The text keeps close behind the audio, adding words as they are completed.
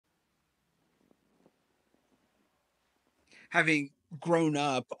Having grown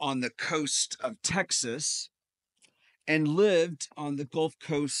up on the coast of Texas and lived on the Gulf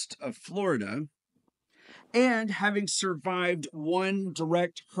Coast of Florida, and having survived one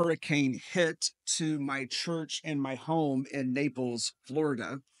direct hurricane hit to my church and my home in Naples,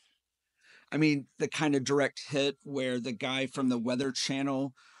 Florida. I mean, the kind of direct hit where the guy from the Weather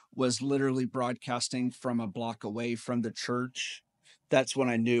Channel was literally broadcasting from a block away from the church. That's when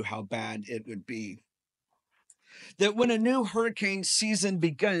I knew how bad it would be. That when a new hurricane season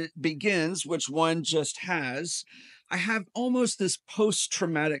begins, which one just has, I have almost this post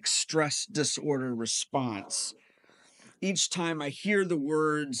traumatic stress disorder response. Each time I hear the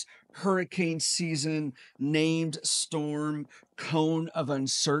words hurricane season, named storm, cone of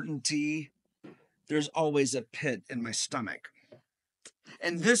uncertainty, there's always a pit in my stomach.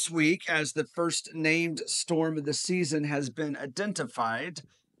 And this week, as the first named storm of the season has been identified,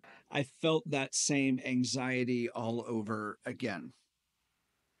 I felt that same anxiety all over again.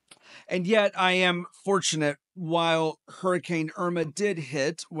 And yet, I am fortunate. While Hurricane Irma did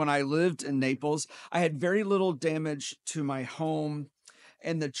hit when I lived in Naples, I had very little damage to my home,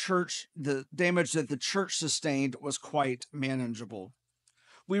 and the damage that the church sustained was quite manageable.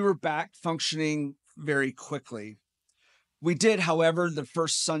 We were back functioning very quickly. We did, however, the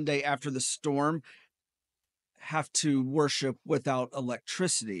first Sunday after the storm, have to worship without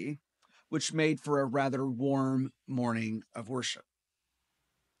electricity, which made for a rather warm morning of worship.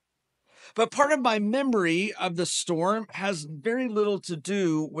 But part of my memory of the storm has very little to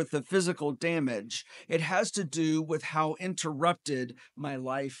do with the physical damage. It has to do with how interrupted my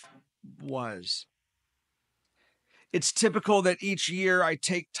life was. It's typical that each year I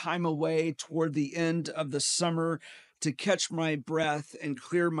take time away toward the end of the summer to catch my breath and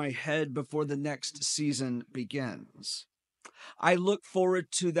clear my head before the next season begins. I look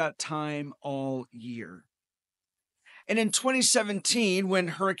forward to that time all year. And in 2017, when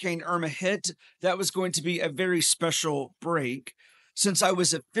Hurricane Irma hit, that was going to be a very special break since I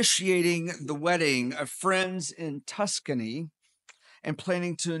was officiating the wedding of friends in Tuscany and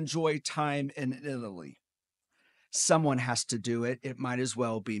planning to enjoy time in Italy. Someone has to do it. It might as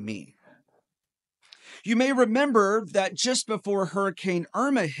well be me. You may remember that just before Hurricane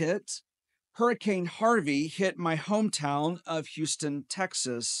Irma hit, Hurricane Harvey hit my hometown of Houston,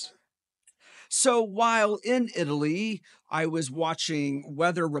 Texas. So while in Italy, I was watching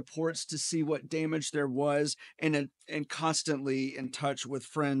weather reports to see what damage there was and constantly in touch with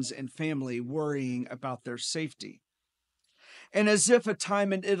friends and family, worrying about their safety. And as if a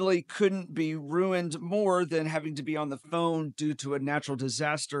time in Italy couldn't be ruined more than having to be on the phone due to a natural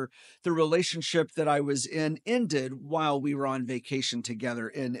disaster, the relationship that I was in ended while we were on vacation together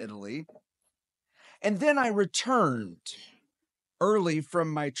in Italy. And then I returned early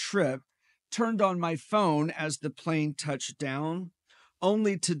from my trip, turned on my phone as the plane touched down,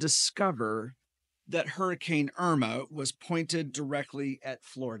 only to discover that Hurricane Irma was pointed directly at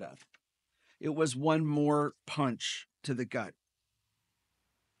Florida. It was one more punch to the gut.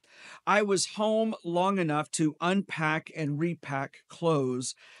 I was home long enough to unpack and repack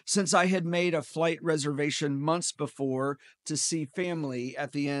clothes since I had made a flight reservation months before to see family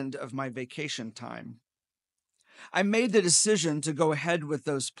at the end of my vacation time. I made the decision to go ahead with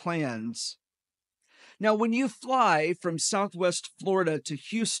those plans. Now, when you fly from Southwest Florida to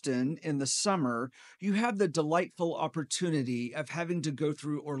Houston in the summer, you have the delightful opportunity of having to go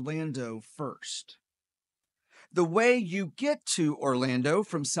through Orlando first. The way you get to Orlando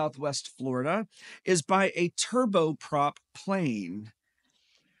from Southwest Florida is by a turboprop plane,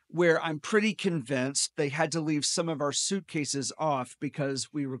 where I'm pretty convinced they had to leave some of our suitcases off because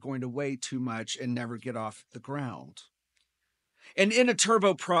we were going to weigh too much and never get off the ground. And in a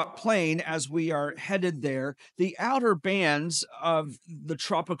turboprop plane, as we are headed there, the outer bands of the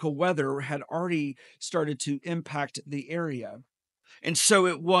tropical weather had already started to impact the area. And so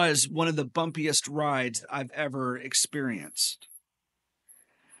it was one of the bumpiest rides I've ever experienced.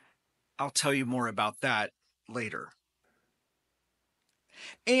 I'll tell you more about that later.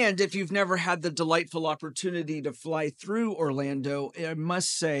 And if you've never had the delightful opportunity to fly through Orlando, I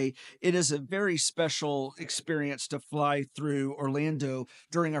must say it is a very special experience to fly through Orlando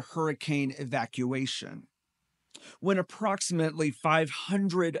during a hurricane evacuation, when approximately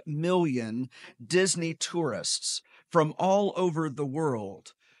 500 million Disney tourists from all over the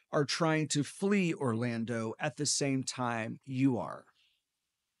world are trying to flee Orlando at the same time you are.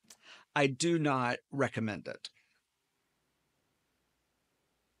 I do not recommend it.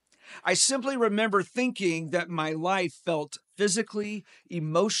 I simply remember thinking that my life felt physically,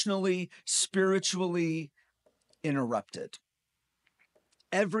 emotionally, spiritually interrupted.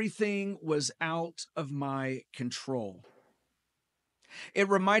 Everything was out of my control. It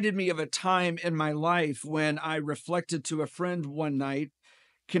reminded me of a time in my life when I reflected to a friend one night,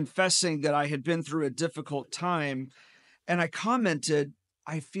 confessing that I had been through a difficult time. And I commented,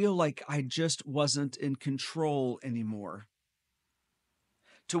 I feel like I just wasn't in control anymore.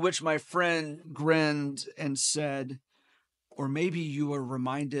 To which my friend grinned and said, or maybe you were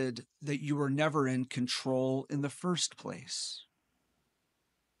reminded that you were never in control in the first place.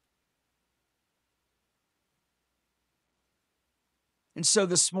 And so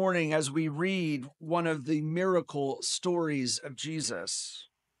this morning, as we read one of the miracle stories of Jesus,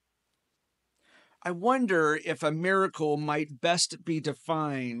 I wonder if a miracle might best be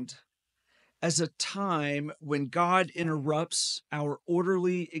defined as a time when God interrupts our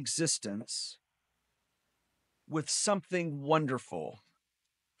orderly existence with something wonderful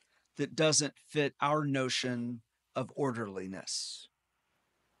that doesn't fit our notion of orderliness.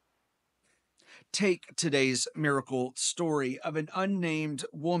 Take today's miracle story of an unnamed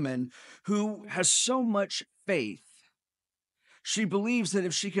woman who has so much faith. She believes that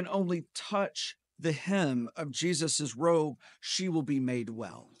if she can only touch the hem of Jesus's robe, she will be made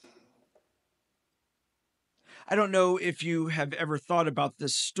well. I don't know if you have ever thought about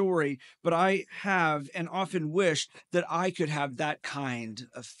this story, but I have and often wished that I could have that kind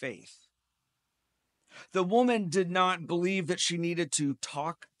of faith. The woman did not believe that she needed to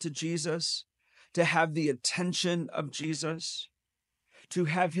talk to Jesus, to have the attention of Jesus, to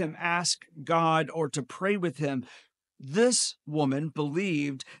have him ask God or to pray with him. This woman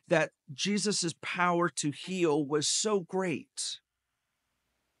believed that Jesus' power to heal was so great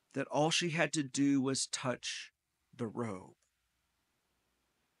that all she had to do was touch the robe.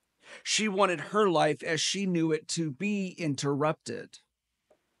 She wanted her life as she knew it to be interrupted.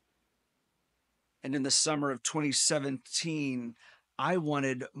 And in the summer of 2017, I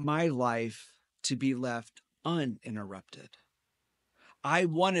wanted my life to be left uninterrupted. I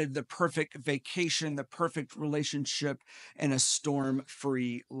wanted the perfect vacation, the perfect relationship, and a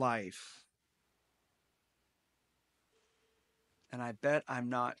storm-free life. And I bet I'm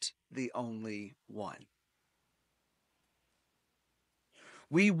not the only one.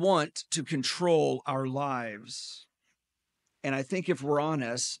 We want to control our lives. And I think if we're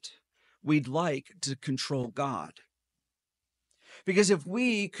honest, we'd like to control God. Because if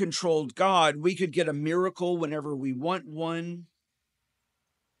we controlled God, we could get a miracle whenever we want one.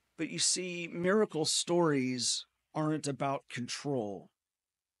 But you see, miracle stories aren't about control.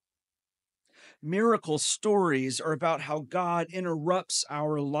 Miracle stories are about how God interrupts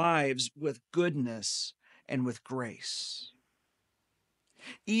our lives with goodness and with grace.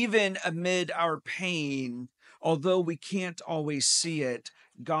 Even amid our pain, although we can't always see it,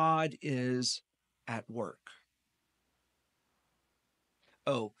 God is at work.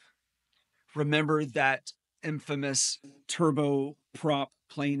 Oh, remember that infamous turboprop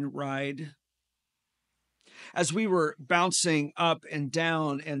plane ride? As we were bouncing up and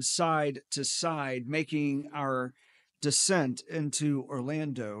down and side to side, making our descent into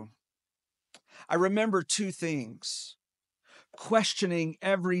Orlando, I remember two things: questioning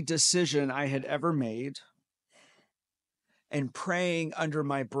every decision I had ever made and praying under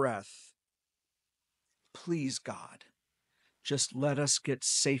my breath, please, God, just let us get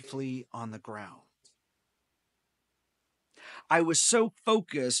safely on the ground. I was so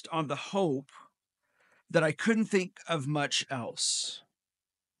focused on the hope that I couldn't think of much else.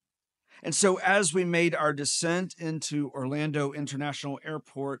 And so as we made our descent into Orlando International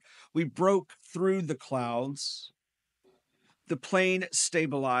Airport, we broke through the clouds, the plane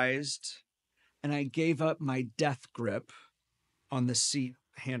stabilized, and I gave up my death grip on the seat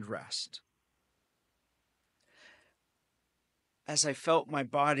handrest. As I felt my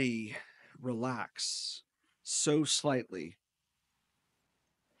body relax so slightly,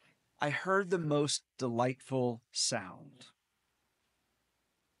 I heard the most delightful sound.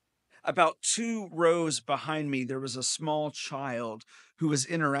 About 2 rows behind me, there was a small child who was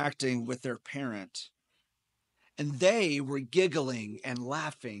interacting with their parent. And they were giggling and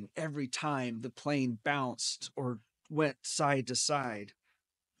laughing every time the plane bounced or went side to side.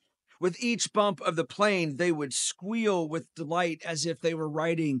 With each bump of the plane, they would squeal with delight as if they were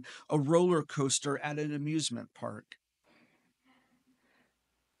riding a roller coaster at an amusement park.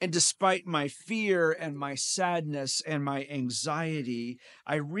 And despite my fear and my sadness and my anxiety,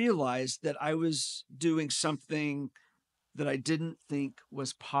 I realized that I was doing something that I didn't think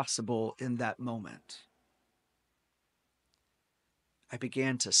was possible in that moment. I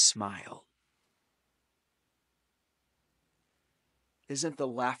began to smile. Isn't the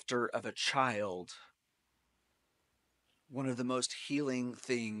laughter of a child one of the most healing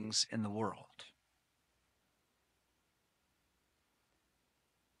things in the world?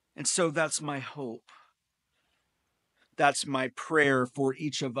 And so that's my hope. That's my prayer for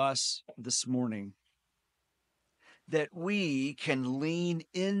each of us this morning, that we can lean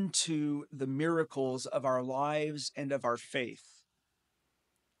into the miracles of our lives and of our faith,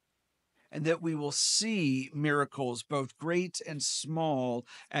 and that we will see miracles, both great and small,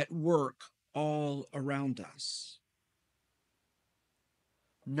 at work all around us,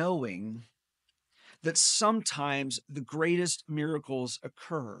 knowing that sometimes the greatest miracles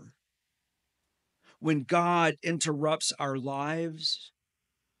occur when God interrupts our lives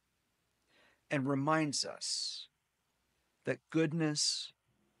and reminds us that goodness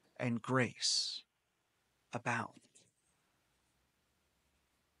and grace abound.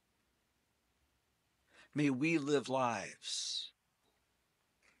 May we live lives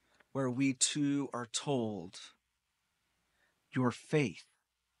where we too are told, your faith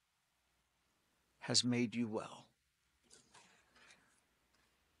has made you well.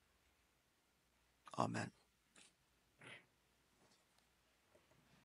 Amen.